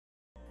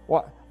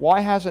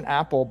Why hasn't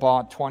Apple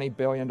bought $20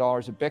 billion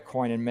of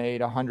Bitcoin and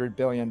made $100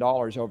 billion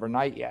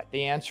overnight yet?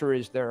 The answer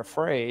is they're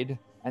afraid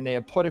and they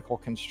have political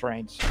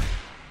constraints.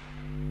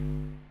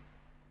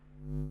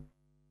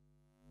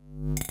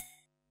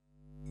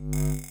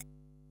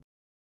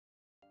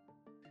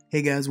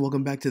 Hey guys,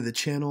 welcome back to the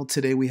channel.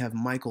 Today we have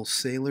Michael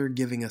Saylor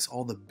giving us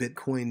all the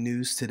Bitcoin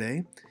news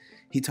today.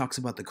 He talks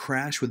about the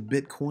crash with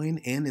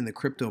Bitcoin and in the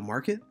crypto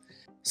market.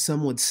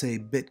 Some would say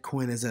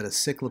Bitcoin is at a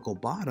cyclical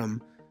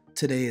bottom.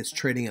 Today it's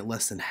trading at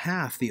less than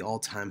half the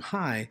all-time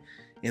high,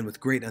 and with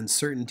great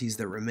uncertainties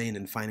that remain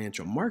in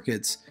financial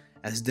markets,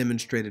 as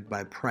demonstrated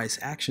by price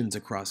actions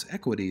across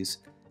equities,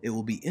 it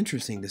will be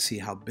interesting to see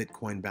how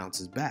Bitcoin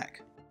bounces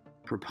back.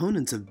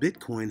 Proponents of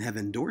Bitcoin have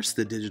endorsed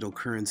the digital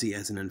currency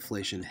as an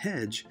inflation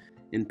hedge,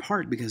 in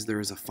part because there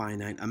is a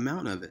finite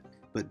amount of it,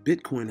 but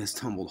Bitcoin has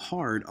tumbled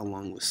hard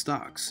along with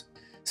stocks.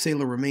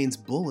 Saylor remains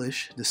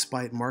bullish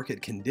despite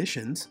market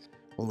conditions,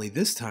 only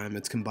this time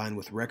it's combined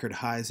with record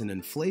highs in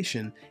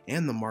inflation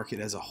and the market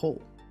as a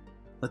whole.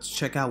 Let's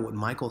check out what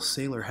Michael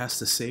Saylor has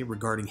to say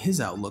regarding his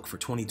outlook for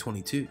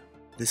 2022.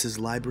 This is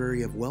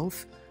Library of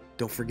Wealth.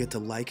 Don't forget to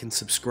like and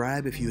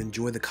subscribe if you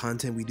enjoy the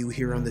content we do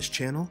here on this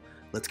channel.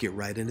 Let's get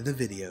right into the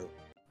video.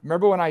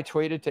 Remember when I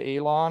tweeted to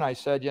Elon, I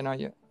said,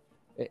 I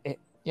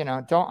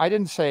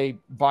didn't say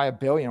buy $1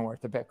 billion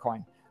worth of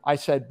Bitcoin. I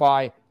said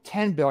buy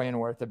 10 billion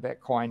worth of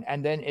Bitcoin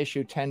and then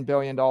issue $10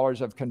 billion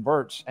of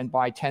converts and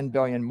buy 10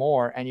 billion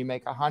more and you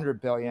make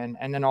 100 billion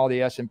and then all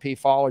the S&P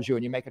follows you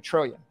and you make $1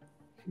 trillion.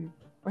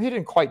 Well, he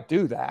didn't quite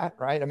do that,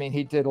 right? I mean,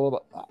 he did a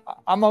little bit.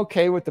 I'm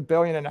okay with the $1.5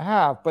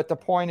 billion, but the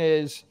point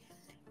is,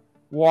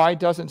 why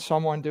doesn't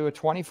someone do a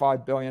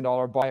 $25 billion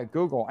buy at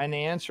Google? And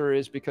the answer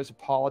is because of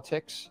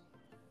politics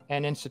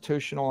and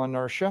institutional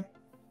inertia.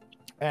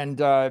 And,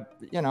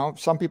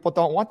 some people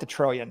don't want the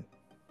trillion.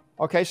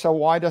 Okay, so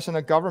why doesn't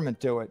a government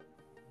do it?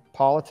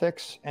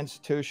 Politics,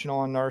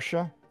 institutional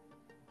inertia.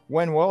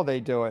 When will they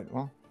do it?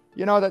 Well,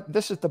 that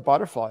this is the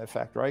butterfly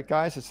effect, right,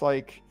 guys? It's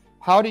like,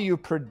 how do you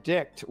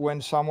predict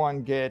when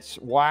someone gets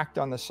whacked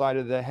on the side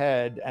of the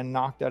head and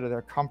knocked out of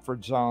their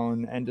comfort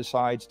zone and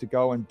decides to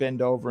go and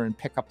bend over and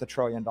pick up the $1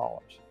 trillion?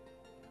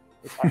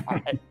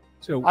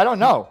 So I don't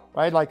know,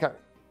 right? Like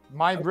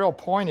my real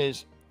point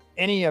is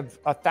any of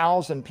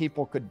 1,000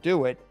 people could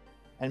do it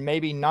and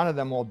maybe none of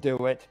them will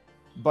do it.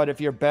 But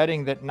if you're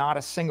betting that not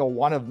a single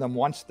one of them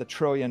wants the $1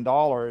 trillion,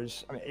 I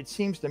mean, it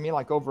seems to me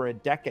like over a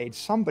decade,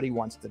 somebody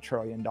wants the $1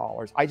 trillion.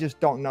 I just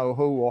don't know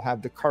who will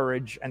have the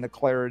courage and the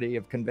clarity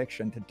of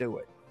conviction to do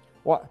it.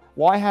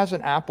 Why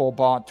hasn't Apple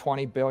bought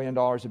 $20 billion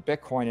of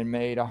Bitcoin and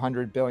made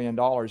 $100 billion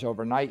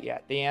overnight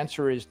yet? The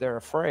answer is they're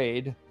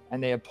afraid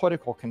and they have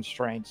political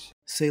constraints.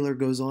 Saylor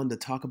goes on to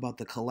talk about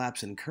the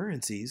collapse in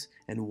currencies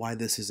and why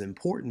this is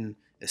important,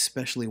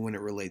 especially when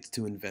it relates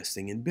to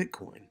investing in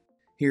Bitcoin.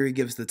 Here he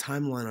gives the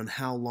timeline on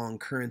how long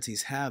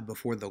currencies have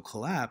before they'll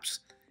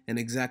collapse and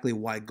exactly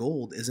why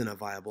gold isn't a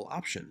viable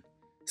option.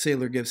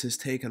 Saylor gives his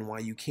take on why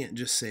you can't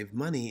just save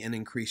money and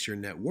increase your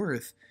net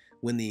worth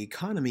when the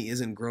economy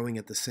isn't growing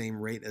at the same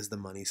rate as the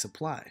money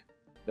supply.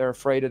 They're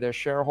afraid of their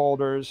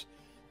shareholders.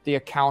 The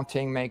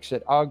accounting makes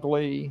it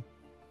ugly.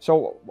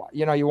 So,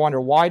 you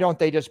wonder, why don't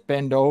they just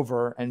bend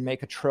over and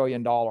make $1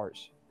 trillion?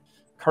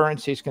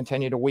 Currencies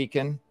continue to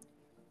weaken.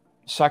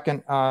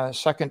 Second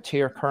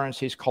tier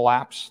currencies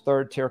collapse.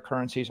 Third tier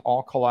currencies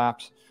all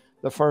collapse.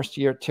 The first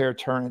tier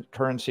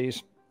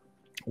currencies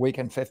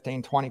weaken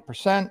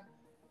 15-20%.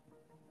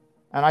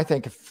 And I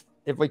think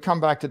if we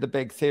come back to the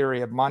big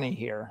theory of money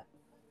here,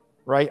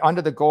 right,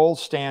 under the gold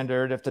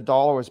standard, if the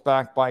dollar was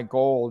backed by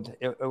gold,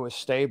 it was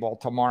stable,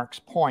 to Mark's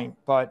point.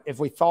 But if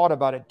we thought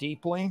about it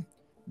deeply,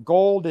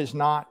 gold is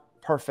not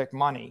perfect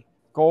money.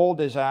 Gold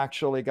has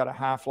actually got a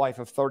half-life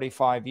of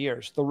 35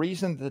 years. The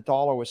reason the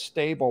dollar was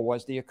stable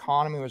was the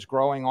economy was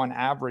growing on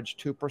average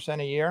 2%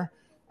 a year,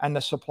 and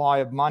the supply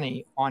of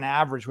money on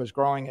average was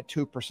growing at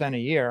 2% a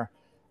year.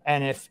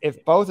 And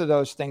if both of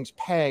those things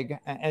peg,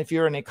 and if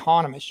you're an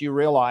economist, you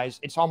realize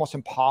it's almost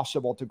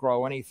impossible to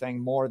grow anything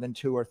more than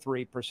 2 or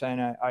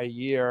 3% a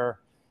year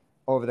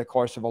over the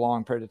course of a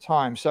long period of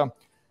time. So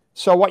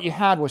what you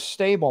had was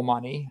stable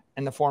money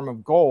in the form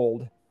of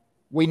gold.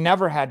 We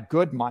never had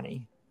good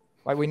money.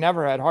 Right? We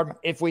never had hard money.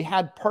 If we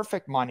had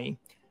perfect money,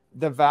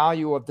 the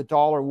value of the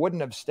dollar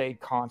wouldn't have stayed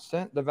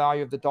constant. The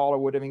value of the dollar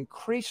would have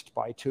increased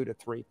by 2 to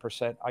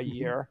 3% a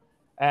year.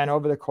 And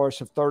over the course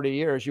of 30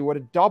 years, you would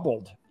have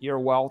doubled your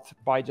wealth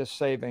by just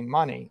saving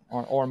money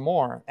or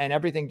more. And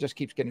everything just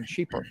keeps getting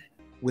cheaper.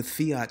 With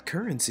fiat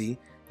currency,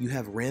 you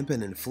have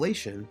rampant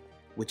inflation,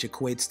 which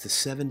equates to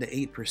 7 to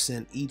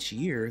 8% each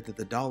year that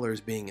the dollar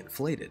is being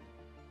inflated.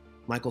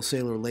 Michael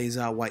Saylor lays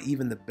out why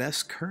even the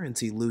best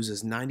currency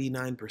loses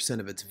 99%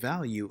 of its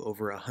value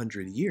over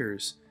 100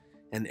 years,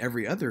 and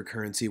every other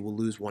currency will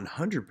lose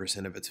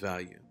 100% of its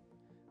value.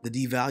 The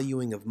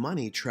devaluing of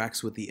money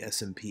tracks with the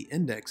S&P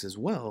index as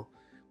well,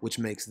 which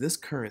makes this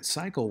current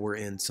cycle we're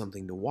in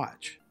something to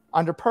watch.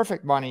 Under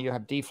perfect money, you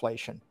have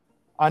deflation.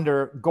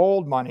 Under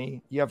gold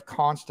money, you have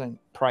constant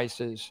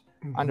prices.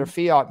 Under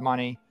fiat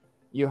money,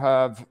 you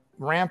have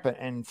rampant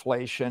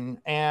inflation.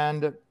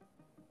 And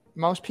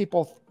most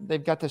people,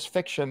 they've got this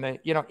fiction that,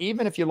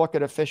 even if you look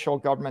at official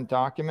government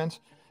documents,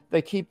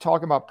 they keep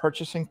talking about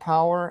purchasing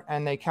power,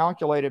 and they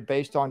calculate it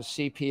based on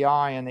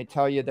CPI, and they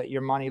tell you that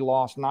your money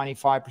lost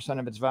 95%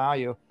 of its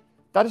value.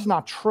 That is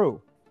not true,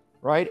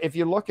 right? If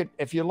you look at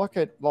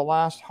the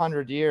last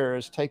 100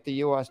 years, take the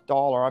US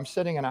dollar. I'm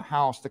sitting in a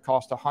house that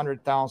cost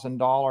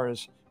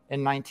 $100,000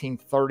 in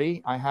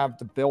 1930. I have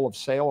the bill of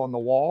sale on the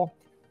wall,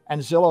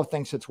 and Zillow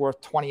thinks it's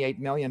worth $28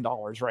 million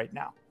right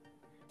now.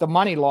 The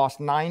money lost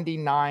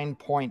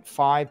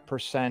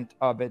 99.5%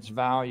 of its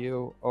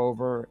value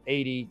over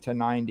 80 to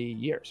 90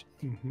 years.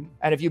 Mm-hmm.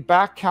 And if you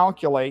back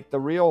calculate the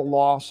real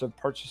loss of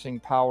purchasing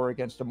power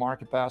against a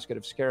market basket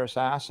of scarce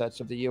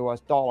assets of the US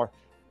dollar,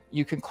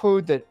 you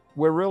conclude that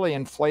we're really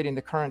inflating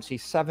the currency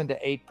 7 to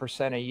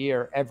 8% a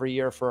year every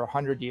year for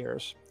 100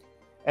 years.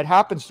 It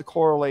happens to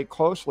correlate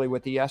closely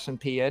with the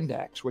S&P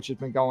index, which has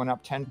been going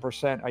up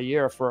 10% a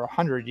year for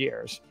 100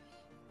 years.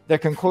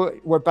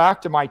 We're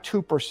back to my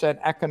 2%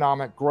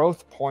 economic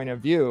growth point of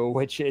view,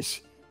 which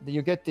is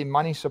you get the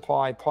money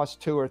supply plus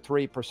 2 or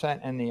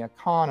 3% in the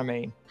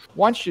economy.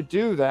 Once you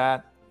do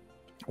that,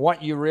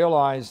 what you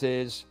realize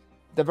is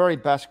the very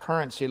best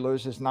currency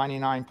loses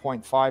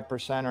 99.5%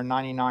 or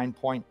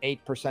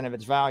 99.8% of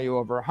its value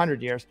over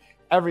 100 years.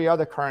 Every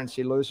other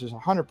currency loses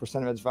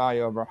 100% of its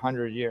value over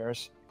 100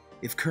 years.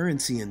 If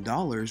currency in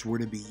dollars were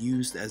to be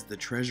used as the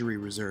Treasury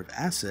Reserve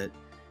asset,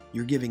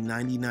 you're giving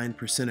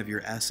 99% of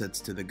your assets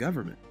to the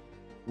government.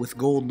 With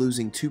gold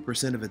losing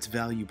 2% of its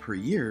value per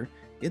year,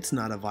 it's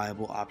not a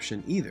viable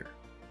option either.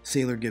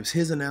 Saylor gives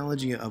his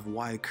analogy of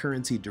why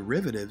currency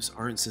derivatives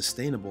aren't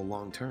sustainable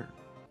long term.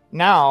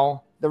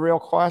 Now, the real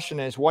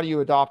question is, what do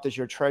you adopt as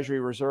your Treasury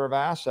Reserve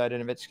asset?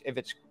 And if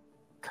it's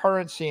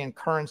currency and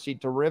currency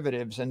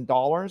derivatives in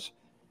dollars,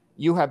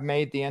 you have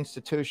made the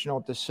institutional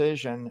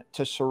decision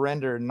to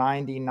surrender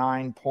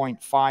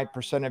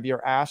 99.5% of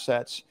your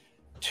assets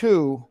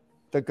to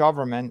the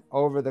government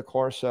over the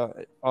course of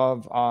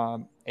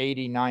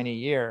 80, 90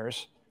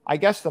 years. I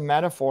guess the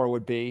metaphor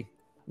would be,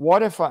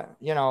 what if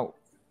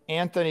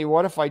Anthony,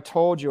 what if I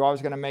told you I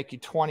was going to make you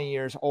 20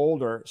 years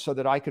older so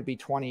that I could be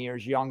 20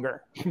 years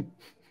younger?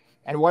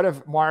 And what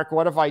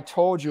if I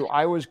told you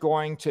I was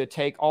going to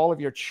take all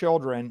of your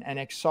children and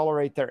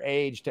accelerate their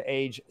age to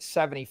age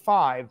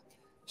 75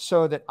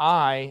 so that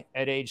I,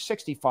 at age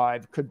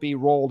 65, could be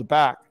rolled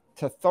back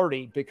to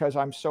 30 because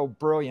I'm so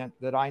brilliant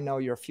that I know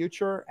your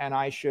future and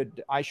I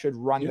should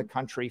run the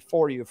country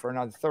for you for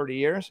another 30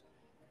 years.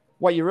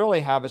 What you really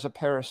have is a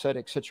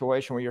parasitic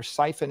situation where you're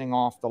siphoning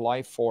off the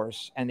life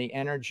force and the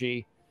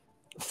energy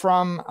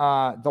from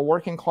the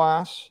working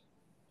class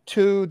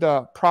to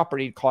the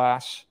property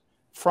class,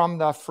 from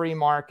the free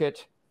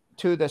market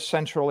to the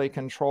centrally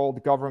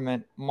controlled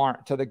government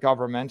to the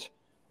government.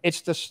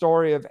 It's the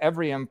story of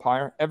every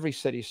empire, every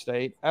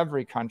city-state,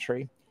 every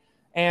country.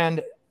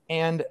 And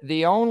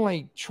the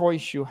only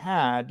choice you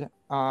had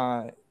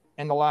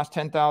in the last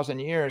 10,000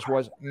 years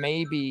was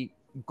maybe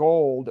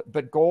gold,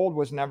 but gold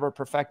was never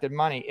perfected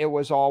money. It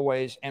was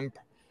always,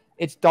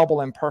 it's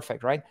double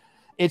imperfect, right?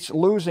 It's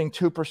losing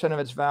 2% of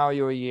its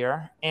value a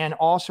year, and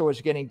also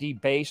is getting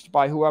debased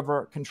by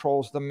whoever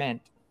controls the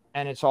mint,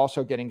 and it's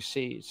also getting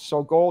seized.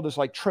 So gold is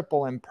like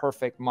triple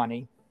imperfect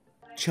money.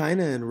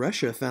 China and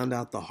Russia found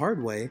out the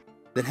hard way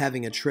that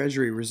having a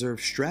Treasury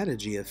Reserve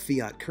strategy of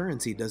fiat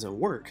currency doesn't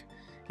work,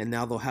 and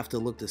now they'll have to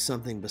look to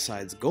something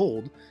besides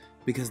gold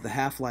because the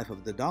half-life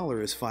of the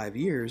dollar is 5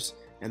 years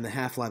and the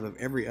half-life of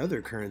every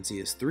other currency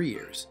is 3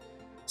 years.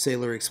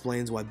 Saylor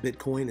explains why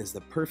Bitcoin is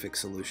the perfect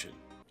solution.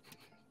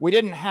 We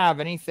didn't have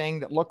anything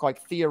that looked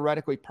like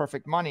theoretically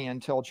perfect money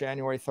until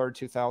January 3rd,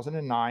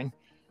 2009.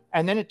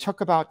 And then it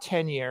took about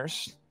 10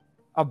 years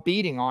of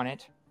beating on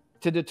it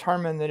to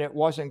determine that it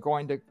wasn't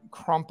going to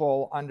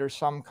crumple under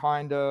some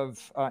kind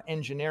of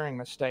engineering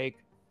mistake.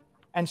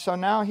 And so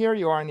now here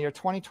you are in the year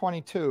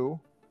 2022,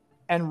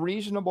 and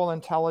reasonable,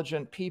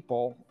 intelligent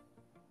people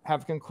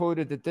have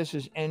concluded that this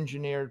is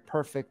engineered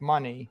perfect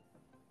money.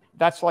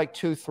 That's like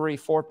 2, 3,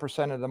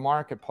 4% of the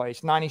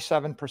marketplace.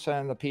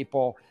 97% of the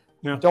people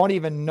don't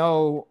even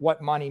know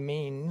what money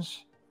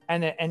means.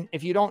 And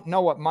if you don't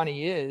know what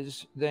money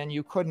is, then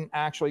you couldn't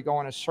actually go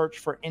on a search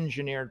for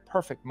engineered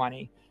perfect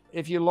money.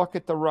 If you look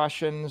at the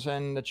Russians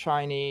and the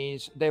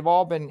Chinese, they've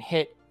all been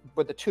hit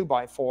with a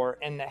 2x4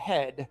 in the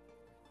head,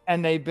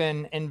 and they've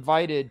been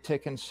invited to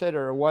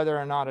consider whether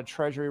or not a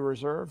Treasury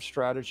Reserve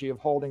strategy of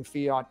holding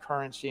fiat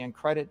currency and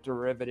credit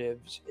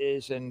derivatives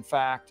is in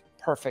fact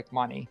perfect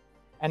money.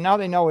 And now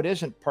they know it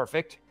isn't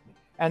perfect,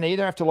 and they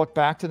either have to look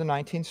back to the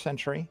 19th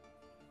century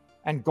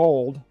and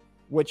gold,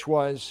 which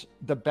was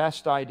the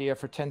best idea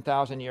for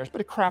 10,000 years,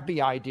 but a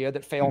crappy idea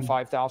that failed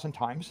 5,000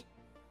 times.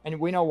 And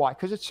we know why,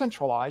 because it's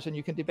centralized and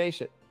you can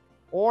debase it.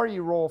 Or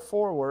you roll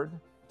forward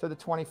to the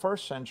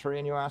 21st century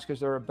and you ask, is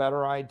there a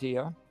better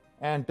idea?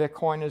 And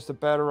Bitcoin is the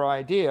better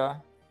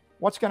idea.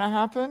 What's going to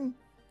happen?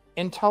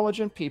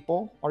 Intelligent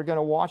people are going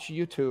to watch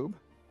YouTube,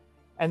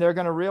 and they're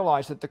going to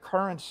realize that the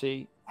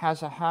currency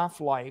has a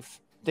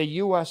half-life. The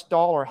US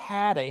dollar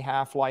had a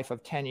half-life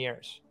of 10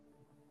 years.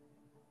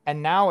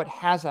 And now it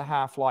has a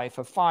half-life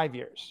of 5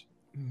 years.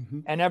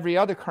 And every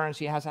other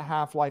currency has a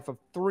half-life of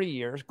 3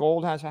 years.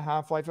 Gold has a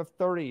half-life of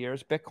 30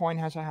 years. Bitcoin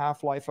has a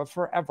half-life of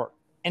forever,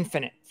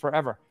 infinite,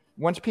 forever.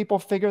 Once people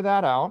figure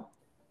that out,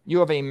 you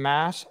have a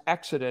mass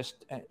exodus,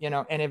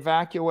 an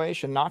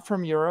evacuation, not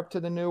from Europe to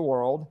the New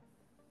World,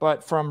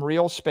 but from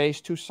real space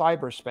to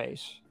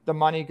cyberspace. The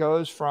money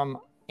goes from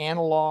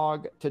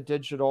analog to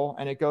digital,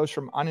 and it goes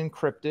from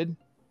unencrypted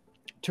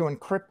to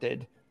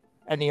encrypted.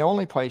 And the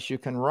only place you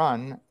can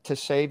run to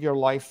save your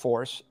life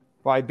force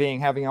by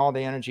having all the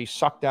energy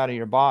sucked out of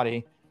your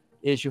body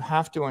is you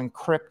have to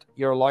encrypt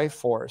your life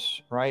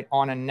force, right,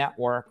 on a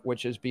network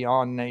which is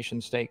beyond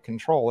nation state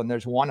control. And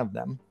there's one of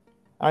them.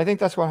 And I think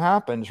that's what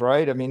happens,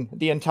 right? I mean,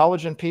 the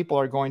intelligent people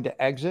are going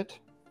to exit,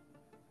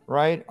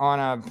 right, on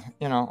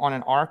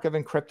an arc of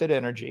encrypted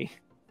energy.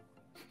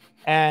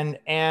 And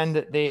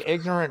the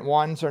ignorant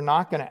ones are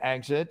not going to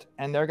exit,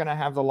 and they're going to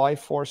have the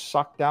life force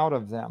sucked out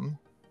of them.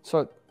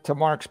 So to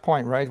Mark's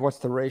point, right, what's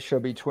the ratio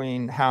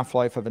between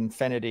half-life of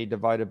infinity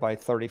divided by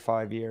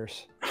 35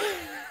 years?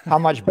 How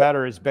much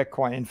better is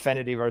Bitcoin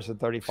infinity versus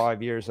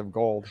 35 years of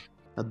gold?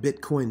 A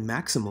Bitcoin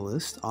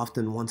maximalist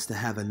often wants to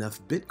have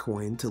enough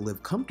Bitcoin to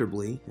live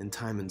comfortably in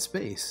time and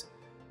space.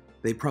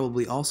 They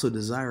probably also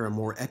desire a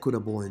more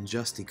equitable and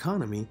just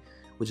economy,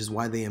 which is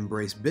why they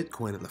embrace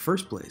Bitcoin in the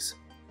first place.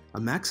 A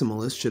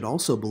maximalist should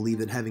also believe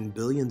that having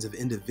billions of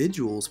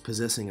individuals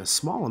possessing a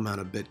small amount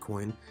of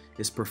Bitcoin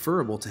is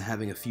preferable to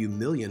having a few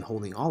million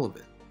holding all of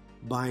it.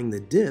 Buying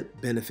the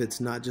dip benefits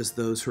not just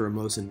those who are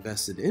most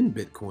invested in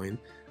Bitcoin,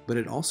 but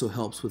it also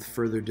helps with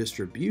further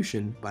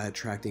distribution by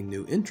attracting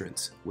new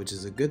entrants, which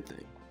is a good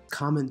thing.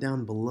 Comment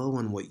down below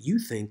on what you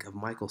think of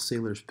Michael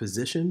Saylor's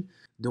position.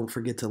 Don't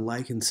forget to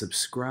like and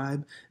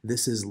subscribe.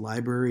 This is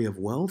Library of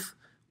Wealth.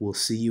 We'll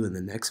see you in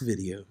the next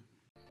video.